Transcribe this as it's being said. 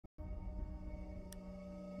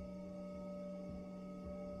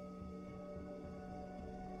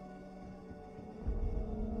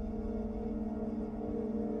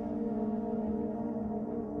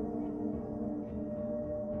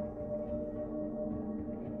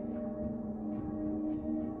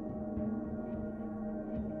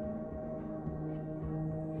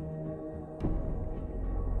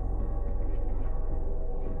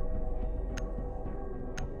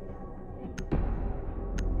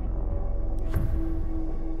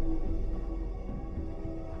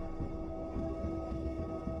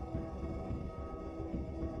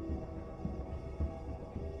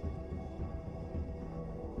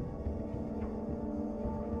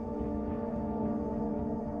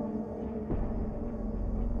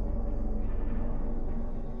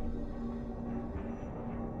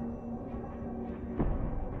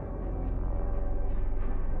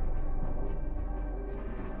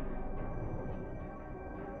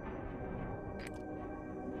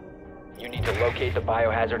You need to locate the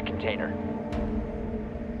biohazard container.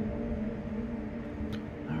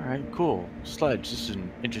 Alright, cool. Sledge. This is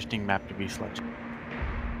an interesting map to be sledging.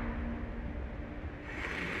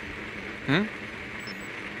 I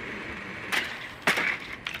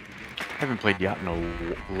haven't played Yacht in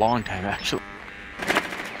a long time, actually.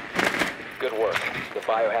 Good work. The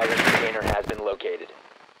biohazard container has been located.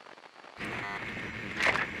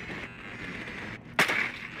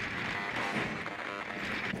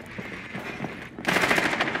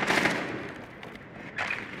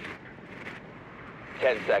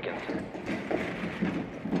 Ten seconds.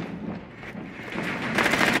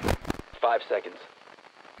 5 seconds.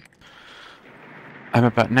 I'm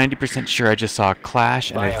about 90% sure I just saw a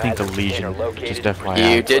clash and I think a legion. Just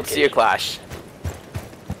FYI. You did see a clash.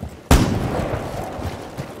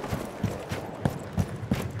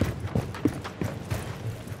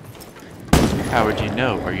 How would you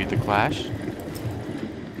know? Are you the clash?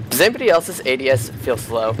 Does anybody else's ADS feel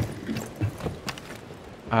slow?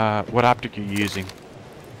 What optic are you using?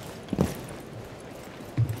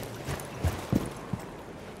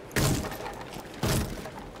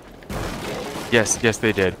 Yes,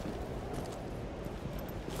 they did.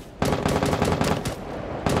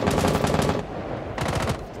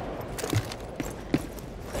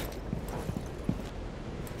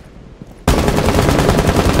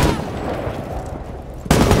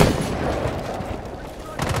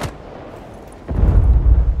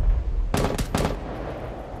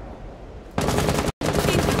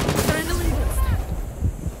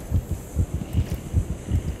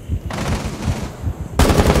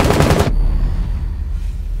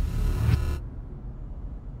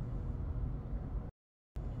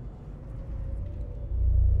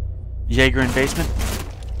 Jaeger in basement?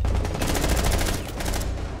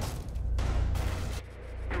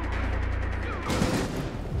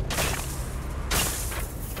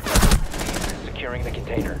 Securing the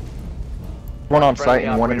container. One on site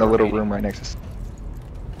and one in the little room right next to us.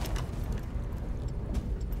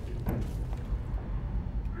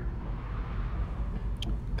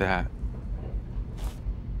 That.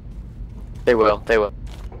 They will. They will.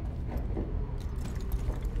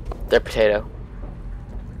 They're potato.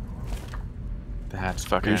 That's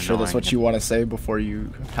fucking Are you sure that's annoying. what you want to say before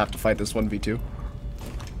you have to fight this 1v2?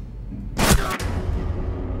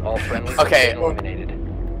 All friendlies Okay. have been eliminated.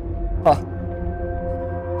 Huh.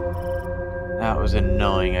 That was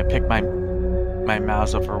annoying. I picked my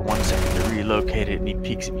mouse up for 1 second to relocate it and he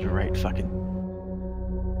peeks at me right fucking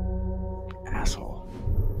asshole.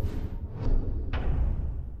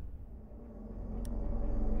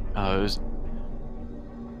 Oh,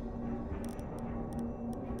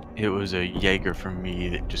 it was a Jaeger from me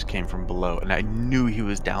that just came from below, and I knew he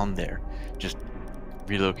was down there, just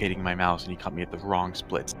relocating my mouse, and he caught me at the wrong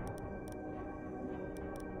splits.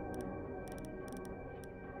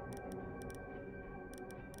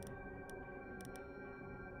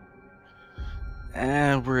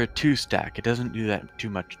 And we're a 2-stack. It doesn't do that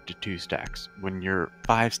too much to 2 stacks. When you're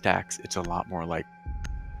 5 stacks, it's a lot more like,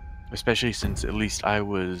 especially since at least I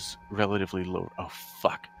was relatively low. Oh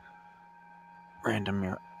fuck! Random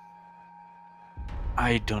mirror.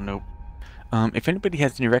 I don't know. If anybody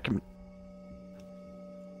has any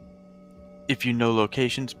if you know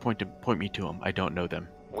locations, point me to them. I don't know them.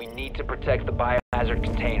 We need to protect the biohazard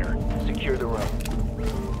container. Secure the room.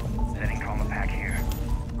 Setting coma pack here.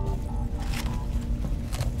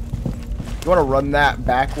 You want to run that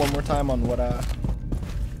back one more time on what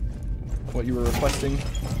you were requesting,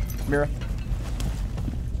 Mira?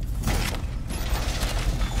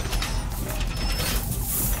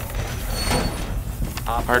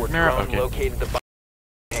 Partner? Okay. Located the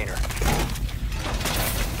container.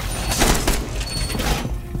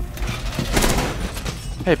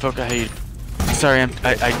 Hey Poca, how you? Sorry,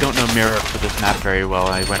 I don't know mirror for this map very well.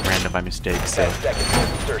 I went random by mistake, so. 10 seconds to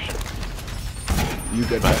insertion. You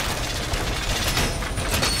good, But,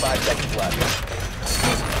 5 seconds left.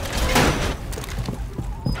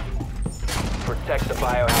 Protect the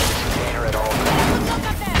biohazard container at all times.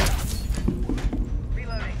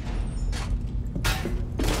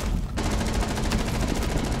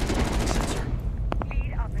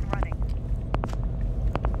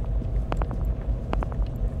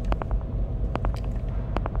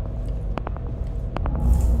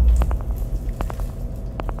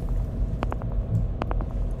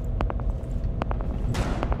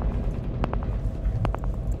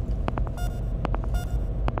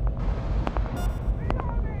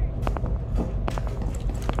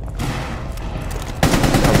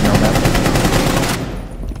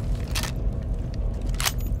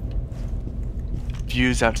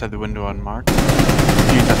 Fuse outside the window on Mark.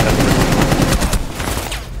 Fuse outside the window on Mark.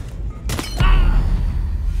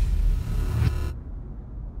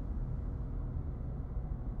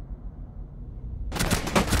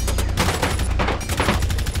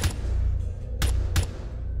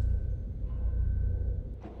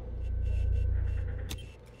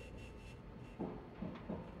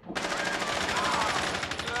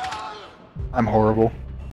 I'm horrible.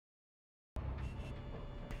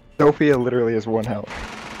 Sophia literally has 1 health.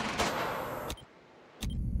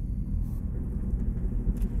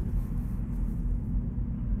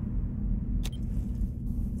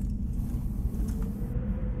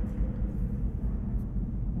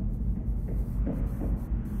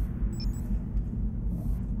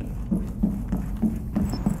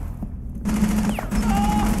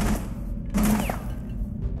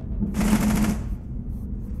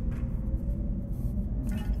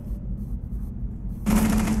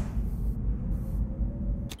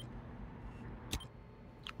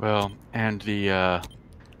 Well, and the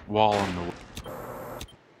wall on the.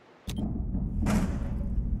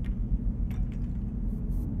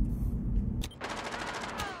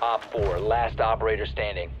 Op 4, last operator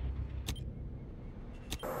standing.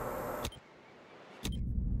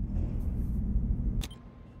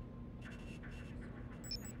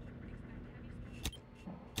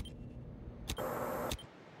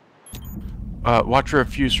 Watch for a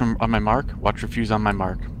fuse on my mark. Watch for fuse on my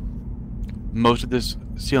mark. Most of this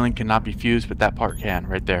ceiling cannot be fused, but that part can,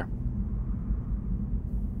 right there.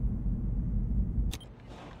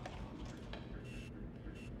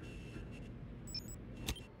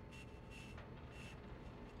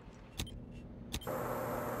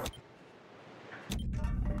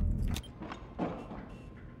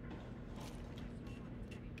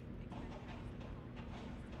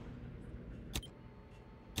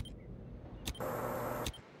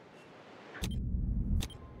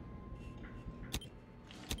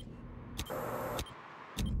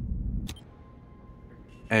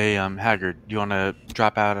 Hey, Haggard, do you want to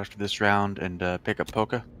drop out after this round and pick up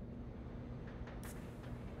Polka?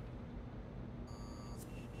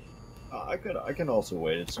 I can also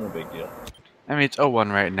wait. It's no big deal. I mean, it's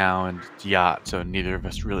 0-1 right now, and it's Yacht, so neither of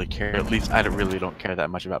us really care. At least I really don't care that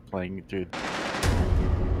much about playing through.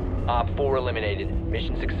 Op 4 eliminated.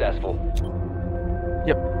 Mission successful.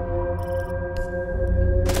 Yep.